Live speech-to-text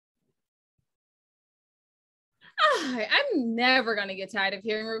I'm never gonna get tired of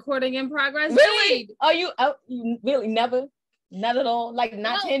hearing recording in progress. Really? Are you really never? Not at all? Like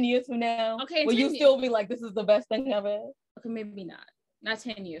not 10 years from now? Okay. Will you still be like, this is the best thing ever? Okay, maybe not. Not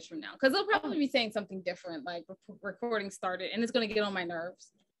 10 years from now. Because they'll probably be saying something different, like recording started, and it's gonna get on my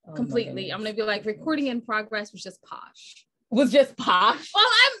nerves completely. I'm gonna be like, recording in progress was just posh. Was just posh? Well,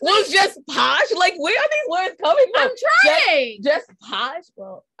 was just posh? Like, where are these words coming from? I'm trying. Just posh?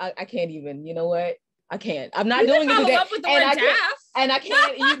 Well, I can't even, you know what? I can't. I'm not doing it today. And I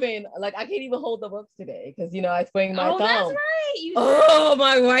can't even, like, I can't even hold the books today because, you know, I sprained my thumb. That's right. Oh,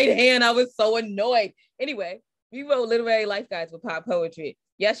 my right hand. I was so annoyed. Anyway, we wrote literary life guides with pop poetry.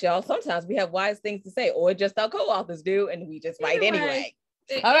 Yes, y'all. Sometimes we have wise things to say, or just our co-authors do, and we just write anyway.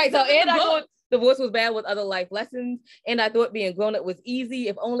 All right. So, and I thought divorce was bad with other life lessons, and I thought being grown up was easy.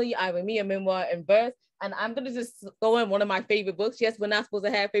 If only I were me, a memoir in verse. And I'm gonna just go in one of my favorite books. Yes, we're not supposed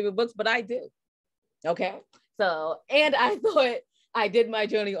to have favorite books, but I do. Okay. So, and I thought I did my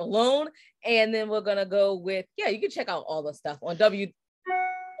journey alone, and then we're gonna go with you can check out all the stuff on What? What?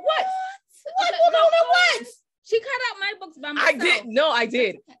 She cut out my books by myself. I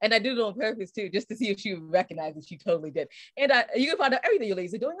did. And I did it on purpose too, just to see if she would recognize it. She totally did. And you can find out everything you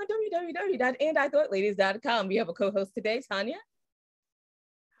ladies are doing on www.andithoughladies.com. We have a co-host today, Tanya.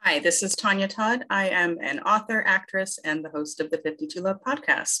 Hi, this is Tanya Todd. I am an author, actress, and the host of the 52 Love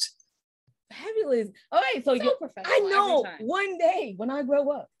podcast. Fabulous. All right, so I know one day when I grow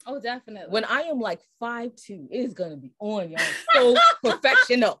up. Oh, definitely. When I am like 5'2", it is gonna be on, y'all. So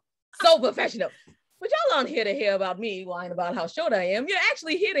professional. So professional. But y'all aren't here to hear about me lying about how short I am. You're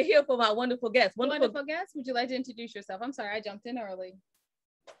actually here to hear from our wonderful guests. Wonderful guests, would you like to introduce yourself? I'm sorry, I jumped in early.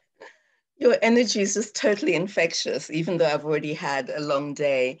 Your energy is just totally infectious, even though I've already had a long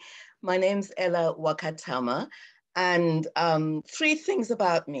day. My name's Ellah Wakatahma, and 3 things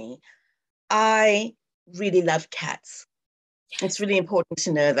about me. I really love cats. It's really important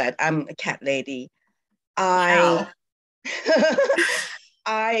to know that. I'm a cat lady.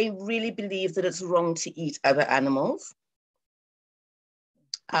 I really believe that it's wrong to eat other animals.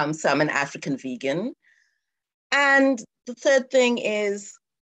 So I'm an African vegan. And the third thing is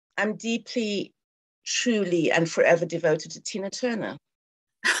I'm deeply, truly, and forever devoted to Tina Turner.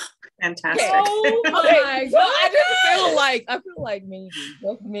 Fantastic. Oh my God. I feel like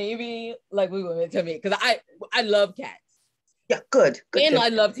maybe like we were meant to me because I love cats. Yeah, good. I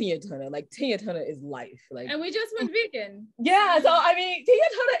love Tina Turner. Like Tina Turner is life. Like, and we just went vegan. Yeah, so I mean, Tina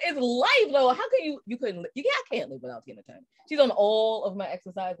Turner is life though. How can you can't live without Tina Turner. She's on all of my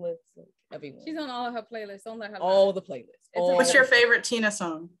exercise lists. Like, everyone. She's on all of her playlists. Don't let her all the playlists. What's your favorite Tina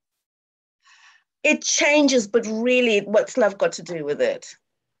song? It changes, but really, what's love got to do with it?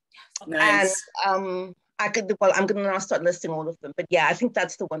 Nice. And I'm gonna now start listing all of them. But yeah, I think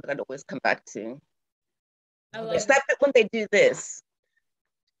that's the one that I'd always come back to. It's that bit when they do this.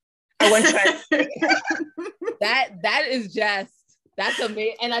 I won't try. that's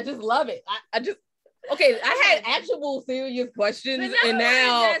amazing, and I just love it. I had actual serious questions, and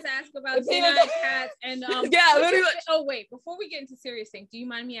now just ask about Tina and cats and wait, before we get into serious things, do you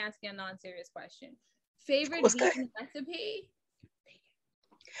mind me asking a non-serious question? Favorite vegan recipe?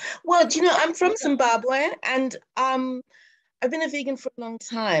 Well, I'm from Zimbabwe, and I've been a vegan for a long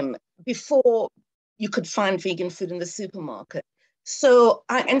time before you could find vegan food in the supermarket. So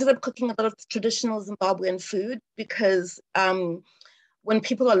I ended up cooking a lot of traditional Zimbabwean food because when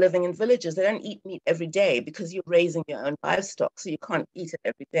people are living in villages, they don't eat meat every day because you're raising your own livestock, so you can't eat it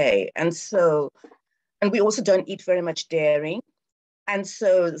every day. And we also don't eat very much dairy. And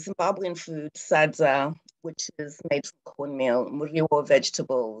so Zimbabwean food, sadza, which is made from cornmeal, muriwo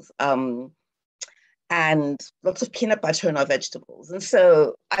vegetables, and lots of peanut butter in our vegetables. And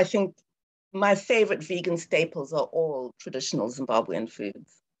so I think my favorite vegan staples are all traditional Zimbabwean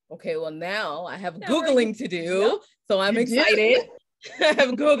foods. Okay, well now I have Googling to do, so I'm excited.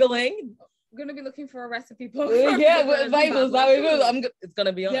 I'm Googling. I'm gonna be looking for a recipe book. It's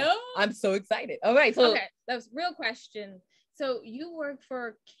gonna be on. No? I'm so excited. All right, so okay, that was real question. So you work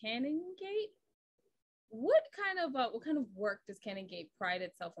for Canongate. What kind of work does Canongate pride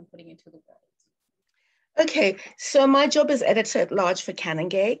itself on putting into the world? Okay, so my job is editor-at-large for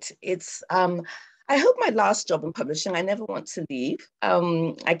Canongate. It's, I hope my last job in publishing. I never want to leave.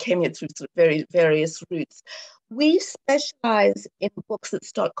 I came here through sort of very various routes. We specialize in books that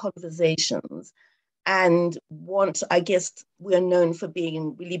start conversations and we're known for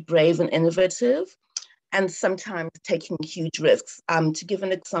being really brave and innovative and sometimes taking huge risks. To give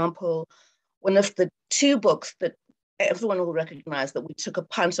an example, one of the 2 books that everyone will recognize that we took a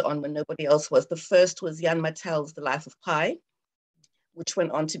punt on when nobody else was. The first was Jan Mattel's The Life of Pi, which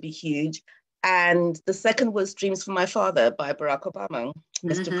went on to be huge. And the second was Dreams from My Father by Barack Obama,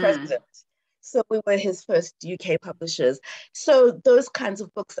 Mr. President. So we were his first UK publishers. So those kinds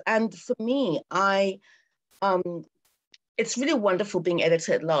of books. And for me, it's really wonderful being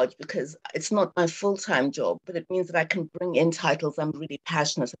editor at large because it's not my full-time job, but it means that I can bring in titles I'm really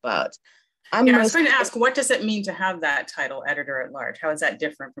passionate about. I was going to ask, what does it mean to have that title, editor at large? How is that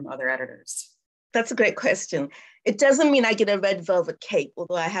different from other editors? That's a great question. It doesn't mean I get a red velvet cake,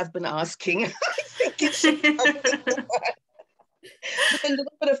 although I have been asking. I think it should with a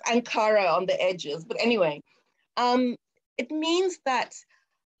little bit of Ankara on the edges. But anyway, it means that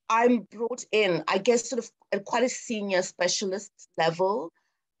I'm brought in, I guess, sort of at quite a senior specialist level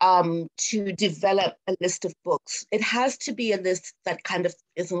to develop a list of books. It has to be a list that kind of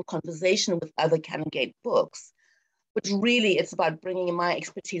is in conversation with other Canongate books. But really, it's about bringing in my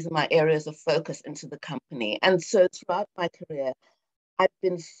expertise and my areas of focus into the company. And so throughout my career, I've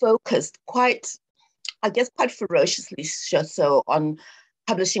been focused quite ferociously so on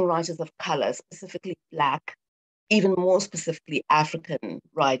publishing writers of color, specifically Black, even more specifically African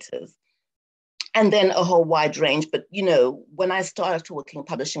writers. And then a whole wide range. But, you know, when I started working in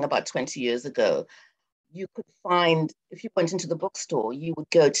publishing about 20 years ago, you could find, if you went into the bookstore, you would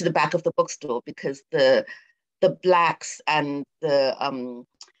go to the back of the bookstore because the Blacks and the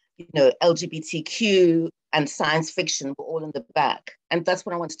LGBTQ and science fiction were all in the back. And that's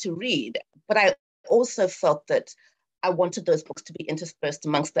what I wanted to read. But I also felt that I wanted those books to be interspersed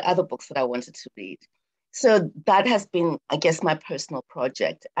amongst the other books that I wanted to read. So that has been, I guess, my personal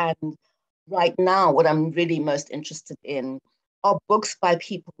project. And right now, what I'm really most interested in are books by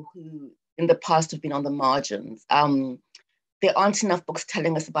people who in the past have been on the margins. There aren't enough books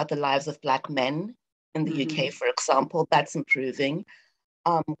telling us about the lives of Black men in the UK, for example. That's improving.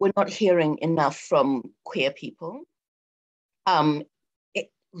 We're not hearing enough from queer people.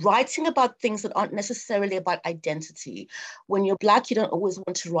 Writing about things that aren't necessarily about identity. When you're Black, you don't always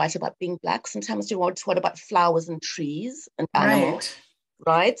want to write about being Black. Sometimes you want to write about flowers and trees and animals,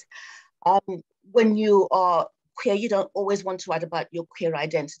 right? When you are queer, you don't always want to write about your queer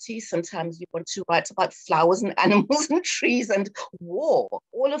identity. Sometimes you want to write about flowers and animals and trees and war,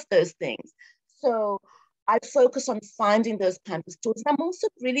 all of those things. So I focus on finding those kinds of stories. And I'm also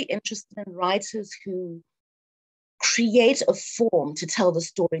really interested in writers who create a form to tell the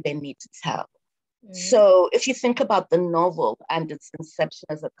story they need to tell. So if you think about the novel and its inception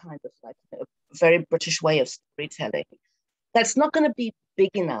as a kind of like a very British way of storytelling, that's not going to be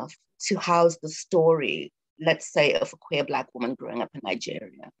big enough to house the story, let's say, of a queer Black woman growing up in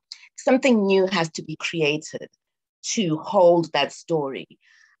Nigeria. Something new has to be created to hold that story.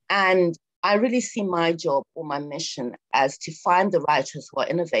 And I really see my job or my mission as to find the writers who are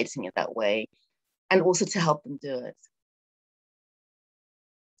innovating in that way and also to help them do it.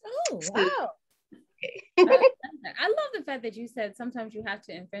 Oh, wow. I love the fact that you said sometimes you have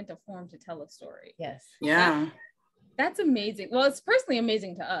to invent a form to tell a story. Yes. Yeah. That's amazing. Well, it's personally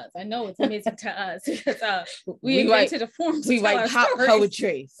amazing to us. I know it's amazing to us because we invented a form to we tell wart our pop stories.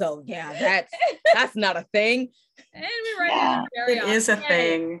 poetry. So yeah, that's not a thing. And we write it is a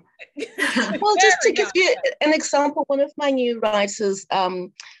thing. Well, just to give you an example, one of my new writers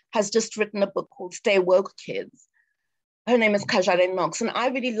has just written a book called Stay Woke Kids. Her name is Kajare Knox, and I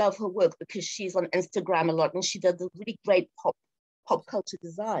really love her work because she's on Instagram a lot and she does really great pop culture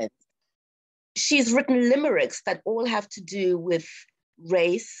designs. She's written limericks that all have to do with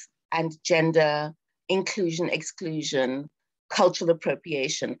race and gender, inclusion, exclusion, cultural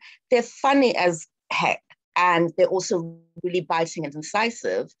appropriation. They're funny as heck, and they're also really biting and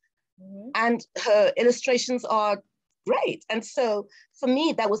incisive. And her illustrations are great. And so for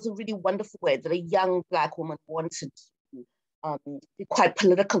me, that was a really wonderful way that a young Black woman wanted to be quite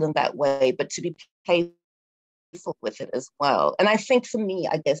political in that way, but to be playful with it as well. And I think for me,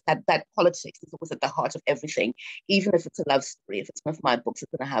 I guess that politics is always at the heart of everything, even if it's a love story. If it's one of my books,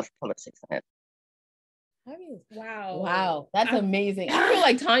 it's going to have politics in it. Wow, that's amazing. I feel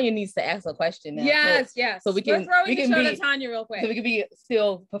like Tanya needs to ask a question now. Yes. So we can be Tanya real quick. So we can be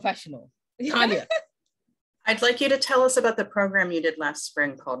still professional. Tanya. I'd like you to tell us about the program you did last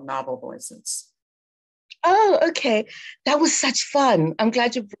spring called Novel Voices. Oh, okay. That was such fun. I'm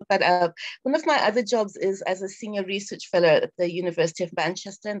glad you brought that up. One of my other jobs is as a senior research fellow at the University of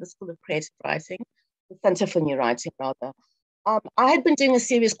Manchester in the School of Creative Writing, the Center for New Writing, rather. I had been doing a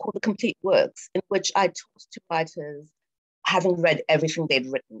series called The Complete Works, in which I talked to writers having read everything they'd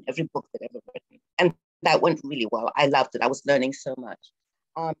written, every book they'd ever written. And that went really well. I loved it. I was learning so much.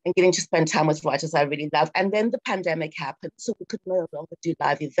 and getting to spend time with writers I really love. And then the pandemic happened, so we could no longer do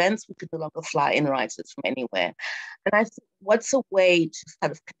live events. We could no longer fly in writers from anywhere. And I thought, what's a way to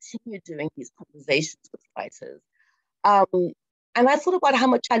kind of continue doing these conversations with writers? And I thought about how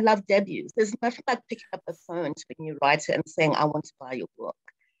much I love debuts. There's nothing like picking up the phone to a new writer and saying, I want to buy your book.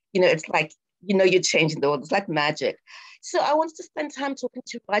 It's like, you're changing the world. It's like magic. So I wanted to spend time talking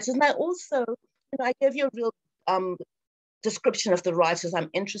to writers. And I also, I gave you a real description of the writers I'm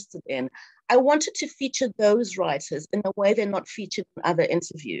interested in. I wanted to feature those writers in a way they're not featured in other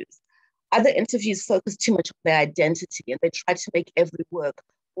interviews. Other interviews focus too much on their identity and they try to make every work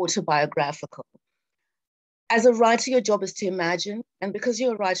autobiographical. As a writer, your job is to imagine, and because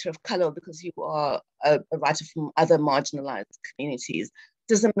you're a writer of color, because you are a writer from other marginalized communities,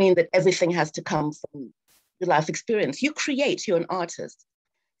 doesn't mean that everything has to come from your life experience. You create, you're an artist.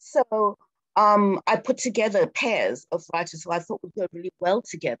 So I put together pairs of writers who I thought would go really well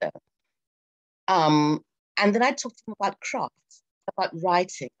together. And then I talked to them about craft, about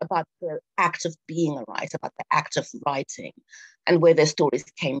writing, about the act of being a writer, about the act of writing and where their stories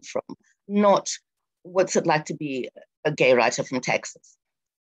came from, not what's it like to be a gay writer from Texas,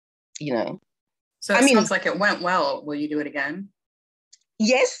 So it sounds like it went well. Will you do it again?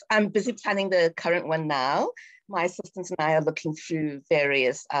 Yes, I'm busy planning the current one now. My assistants and I are looking through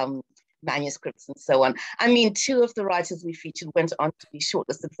various manuscripts and so on. Two of the writers we featured went on to be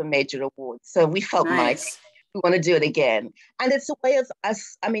shortlisted for major awards. So we felt like we want to do it again. And it's a way of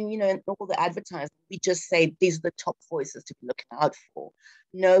us, in all the advertising, we just say, these are the top voices to be looking out for.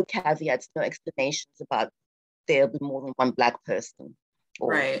 No caveats, no explanations about there'll be more than one Black person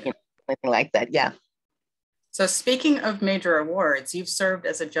or anything like that. Yeah. So speaking of major awards, you've served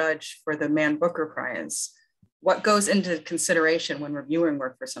as a judge for the Man Booker Prize. What goes into consideration when reviewing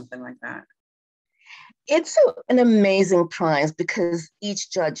work for something like that? It's an amazing prize because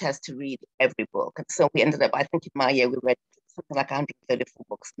each judge has to read every book. And so we ended up, I think in my year, we read something like 134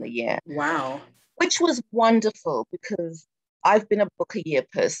 books in a year. Wow. Which was wonderful because I've been a book a year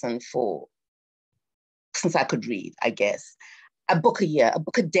person since I could read, I guess. A book a year, a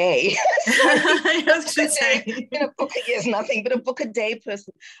book a day. I was just saying. A book a year is nothing, but a book a day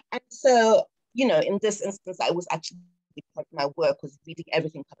person. And so, in this instance, I was actually, part of my work was reading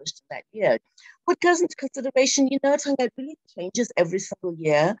everything published in that year. What goes into consideration, Tanya, it really changes every single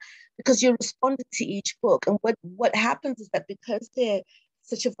year because you're responding to each book. And what happens is that because there's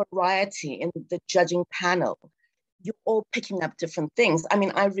such a variety in the judging panel, you're all picking up different things.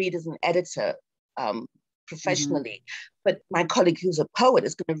 I read as an editor professionally, but my colleague who's a poet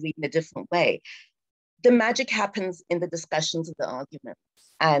is going to read in a different way. The magic happens in the discussions and the arguments.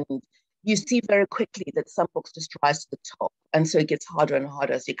 And you see very quickly that some books just rise to the top. And so it gets harder and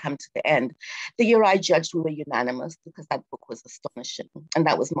harder as you come to the end. The year I judged, we were unanimous because that book was astonishing. And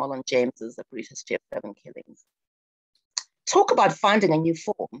that was Marlon James's A Brief History of 7 Killings. Talk about finding a new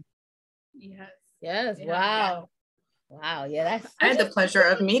form. Yes. Yeah. Wow. Wow. Yeah. I had the pleasure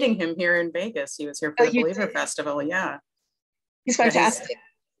of meeting him here in Vegas. He was here for the Believer Festival. Yeah. He's fantastic.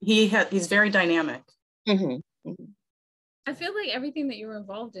 He's very dynamic. I feel like everything that you're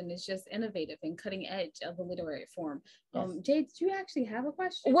involved in is just innovative and cutting edge of the literary form. Yes. Jade, did you actually have a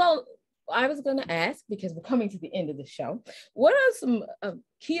question? Well, I was going to ask, because we're coming to the end of the show, what are some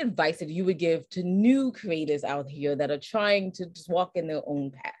key advice that you would give to new creators out here that are trying to just walk in their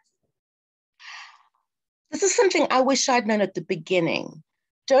own path? This is something I wish I'd known at the beginning.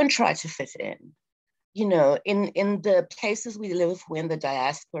 Don't try to fit in. In the places we live, we're in the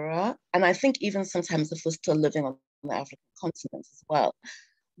diaspora, and I think even sometimes if we're still living on the African continent as well,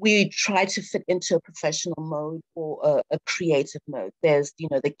 we try to fit into a professional mode or a creative mode. There's,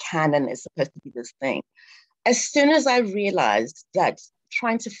 the canon is supposed to be this thing. As soon as I realized that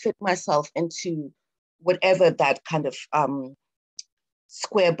trying to fit myself into whatever that kind of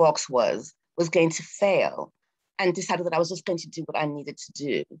square box was going to fail, and decided that I was just going to do what I needed to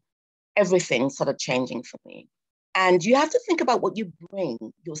do, everything started changing for me. And you have to think about what you bring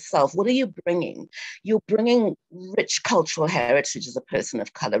yourself. What are you bringing? You're bringing rich cultural heritage as a person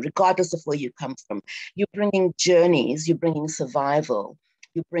of color, regardless of where you come from. You're bringing journeys, you're bringing survival,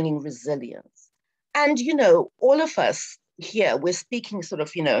 you're bringing resilience. And, all of us here, we're speaking sort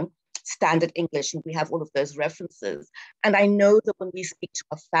of, standard English, and we have all of those references. And I know that when we speak to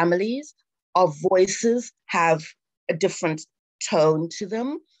our families, our voices have a different tone to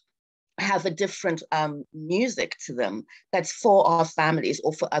them, have a different music to them that's for our families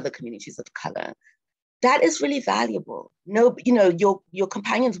or for other communities of color. That is really valuable. No, your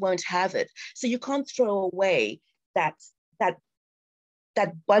companions won't have it. So you can't throw away that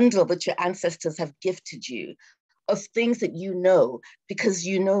bundle that your ancestors have gifted you of things that you know, because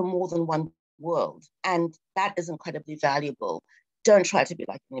you know more than one world. And that is incredibly valuable. Don't try to be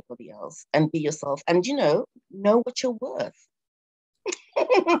like anybody else, and be yourself, and know what you're worth.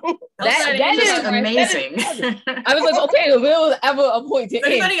 that is amazing. I was like, okay, if there was ever a point to is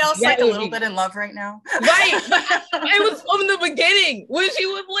anybody end, else like a little bit in love right now? Right. It was from the beginning when she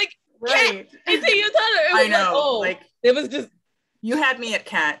was like, right. I know. Like, it was just, you had me at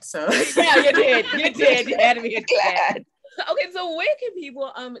cat, so yeah, you did. You had me at cat. Okay, so where can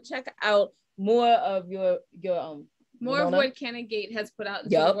people check out more of your more of what Canongate has put out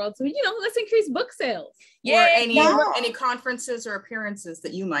into the world? So let's increase book sales. Yeah, or any conferences or appearances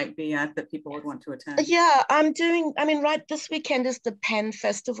that you might be at that people would want to attend. Yeah, right this weekend is the Penn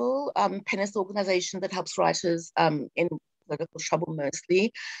Festival. Penn is the organization that helps writers in political trouble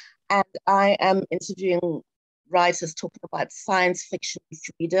mostly. And I am interviewing writers talking about science fiction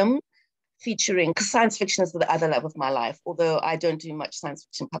freedom, because science fiction is the other love of my life, although I don't do much science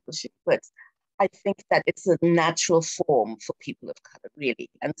fiction publishing, but I think that it's a natural form for people of color, really.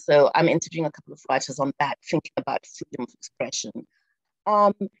 And so I'm interviewing a couple of writers on that, thinking about freedom of expression.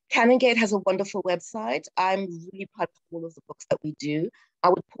 Canongate has a wonderful website. I'm really proud of all of the books that we do. I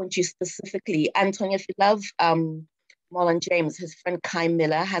would point you specifically, Antonia, if you love Marlon James, his friend Caine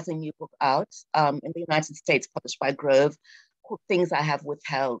Miller has a new book out in the United States, published by Grove, called Things I Have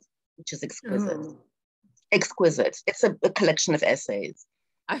Withheld, which is exquisite. Exquisite. It's a collection of essays.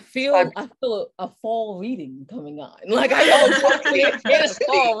 I feel a fall reading coming on. Like I have a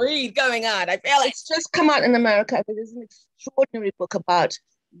fall read coming on. I feel it's just come out in America. It is an extraordinary book about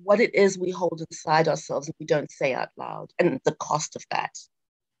what it is we hold inside ourselves and we don't say out loud, and the cost of that.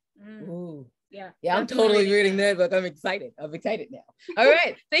 Ooh. Yeah, I'm totally reading that book. I'm excited now. All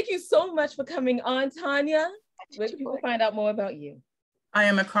right. Thank you so much for coming on, Tanya. Where can people find out more about you? I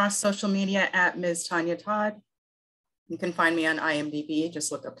am across social media at Ms. Tanya Todd. You can find me on IMDb.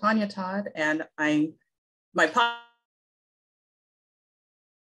 Just look up Tanya Todd, and my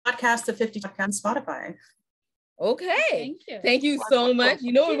podcast, the 50 Podcast, on Spotify. Okay. Thank you so much.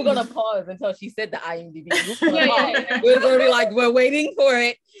 We were going to pause until she said the IMDb. Yeah. We're going to be like, we're waiting for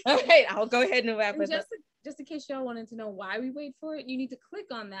it. All right, I'll go ahead and wrap it up. Just in case y'all wanted to know why we wait for it, you need to click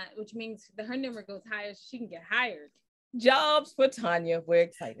on that, which means that her number goes higher so she can get hired. Jobs for Tanya. We're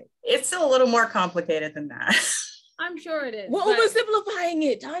excited. It's a little more complicated than that. I'm sure it is. We're oversimplifying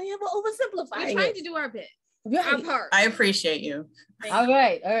it, Tanya. We're oversimplifying it. We're trying to do our bit. Right. Our part. I appreciate you. All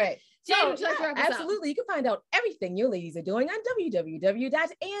right. So, absolutely. You can find out everything your ladies are doing on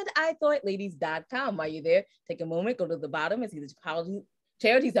www.andithoughladies.com. While you're there, take a moment, go to the bottom and see the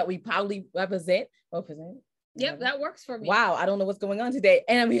charities that we proudly represent. Yep, that works for me. Wow, I don't know what's going on today.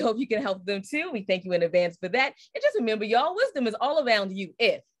 And we hope you can help them too. We thank you in advance for that. And just remember, y'all, wisdom is all around you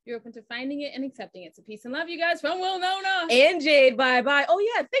if you're open to finding it and accepting it. So peace and love, you guys, from Will Nona and Jade. Bye-bye. Oh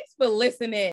yeah, thanks for listening.